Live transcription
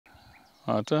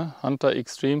Warte, Hunter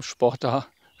Extreme, Sporter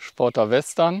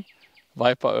Western,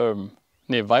 Viper Urban.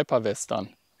 Ne, Viper Western,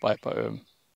 Viper Urban.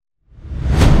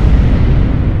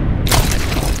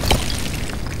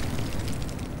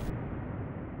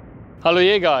 Hallo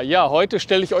Jäger, ja, heute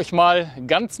stelle ich euch mal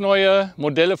ganz neue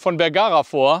Modelle von Bergara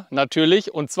vor,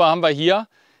 natürlich. Und zwar haben wir hier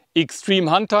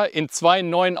Extreme Hunter in 2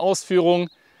 neuen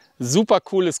Ausführungen. Super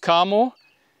cooles Camo.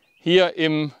 Hier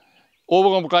im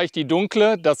oberen Bereich die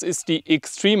dunkle, das ist die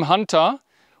Extreme Hunter.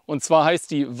 Und zwar heißt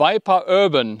die Viper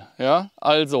Urban. Ja,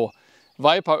 also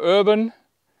Viper Urban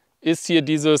ist hier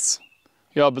dieses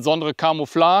besondere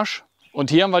Camouflage. Und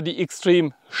hier haben wir die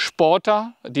Extreme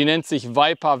Sporter, die nennt sich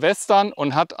Viper Western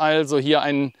und hat also hier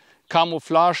ein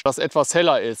Camouflage, das etwas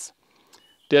heller ist.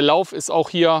 Der Lauf ist auch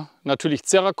hier natürlich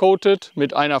cerakotet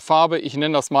mit einer Farbe, ich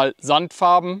nenne das mal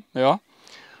Sandfarben. Ja.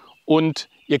 Und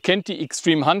ihr kennt die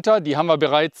Extreme Hunter, die haben wir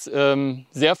bereits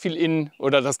sehr viel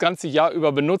das ganze Jahr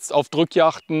über benutzt, auf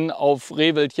Drückjachten, auf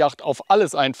Rehwildjacht, auf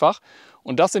alles einfach.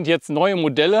 Und das sind jetzt neue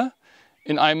Modelle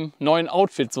in einem neuen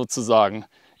Outfit sozusagen.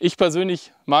 Ich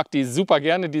persönlich mag die super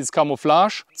gerne, dieses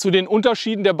Camouflage. Zu den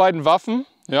Unterschieden der beiden Waffen,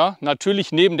 ja,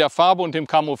 natürlich neben der Farbe und dem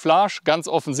Camouflage, ganz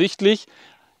offensichtlich.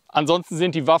 Ansonsten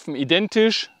sind die Waffen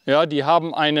identisch. Ja, die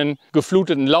haben einen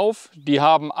gefluteten Lauf, die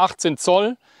haben 18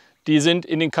 Zoll, die sind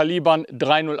in den Kalibern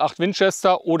 308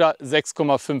 Winchester oder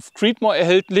 6,5 Creedmoor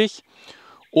erhältlich.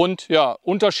 Und ja,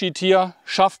 Unterschied hier,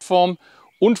 Schaftform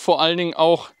und vor allen Dingen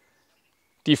auch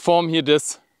die Form hier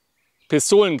des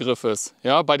Pistolengriffes.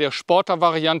 Ja, bei der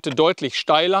Sporter-Variante deutlich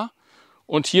steiler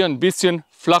und hier ein bisschen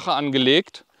flacher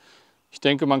angelegt. Ich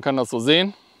denke, man kann das so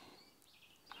sehen.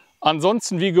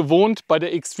 Ansonsten wie gewohnt bei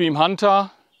der Extreme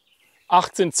Hunter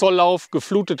 18 Zoll Lauf,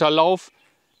 gefluteter Lauf,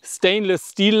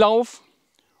 Stainless Steel Lauf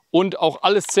und auch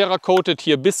alles cerakotet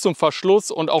hier bis zum Verschluss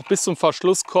und auch bis zum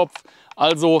Verschlusskopf.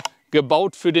 Also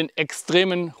gebaut für den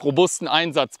extremen robusten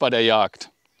Einsatz bei der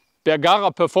Jagd. Bergara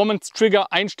Performance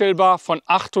Trigger einstellbar von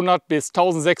 800 bis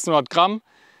 1600 Gramm.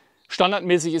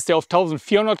 Standardmäßig ist der auf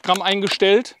 1400 Gramm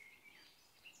eingestellt.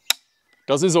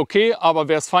 Das ist okay, aber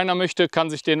wer es feiner möchte,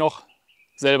 kann sich den noch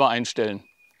selber einstellen.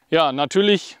 Ja,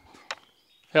 natürlich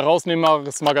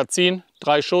herausnehmbares Magazin,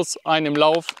 3 Schuss, einen im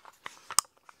Lauf.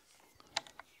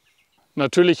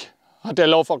 Natürlich hat der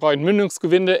Lauf auch ein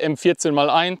Mündungsgewinde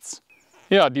M14x1.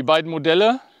 Ja, die beiden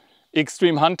Modelle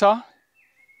Extreme Hunter,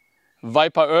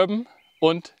 Viper Urban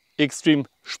und Extreme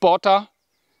Sporter,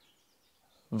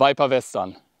 Viper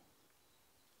Western.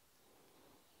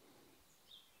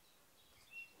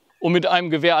 Und mit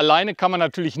einem Gewehr alleine kann man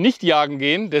natürlich nicht jagen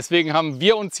gehen. Deswegen haben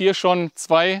wir uns hier schon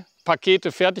 2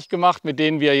 Pakete fertig gemacht, mit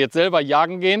denen wir jetzt selber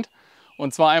jagen gehen.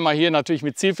 Und zwar einmal hier natürlich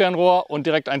mit Zielfernrohr und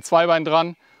direkt ein Zweibein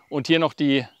dran. Und hier noch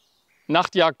die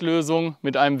Nachtjagdlösung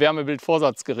mit einem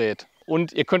Wärmebildvorsatzgerät.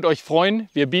 Und ihr könnt euch freuen,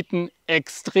 wir bieten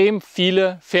extrem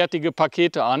viele fertige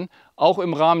Pakete an. Auch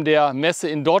im Rahmen der Messe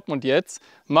in Dortmund jetzt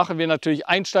machen wir natürlich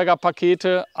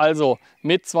Einsteigerpakete, also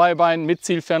mit Zweibein, mit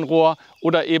Zielfernrohr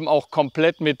oder eben auch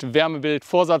komplett mit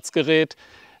Wärmebildvorsatzgerät,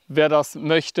 wer das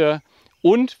möchte.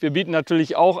 Und wir bieten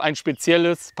natürlich auch ein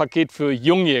spezielles Paket für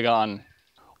Jungjäger an.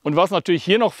 Und was natürlich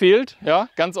hier noch fehlt, ja,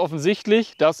 ganz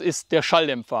offensichtlich, das ist der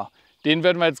Schalldämpfer. Den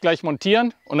werden wir jetzt gleich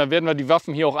montieren und dann werden wir die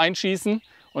Waffen hier auch einschießen.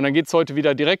 Und dann geht es heute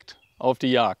wieder direkt auf die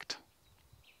Jagd.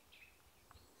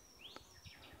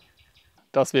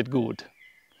 Das wird gut.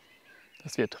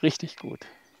 Das wird richtig gut.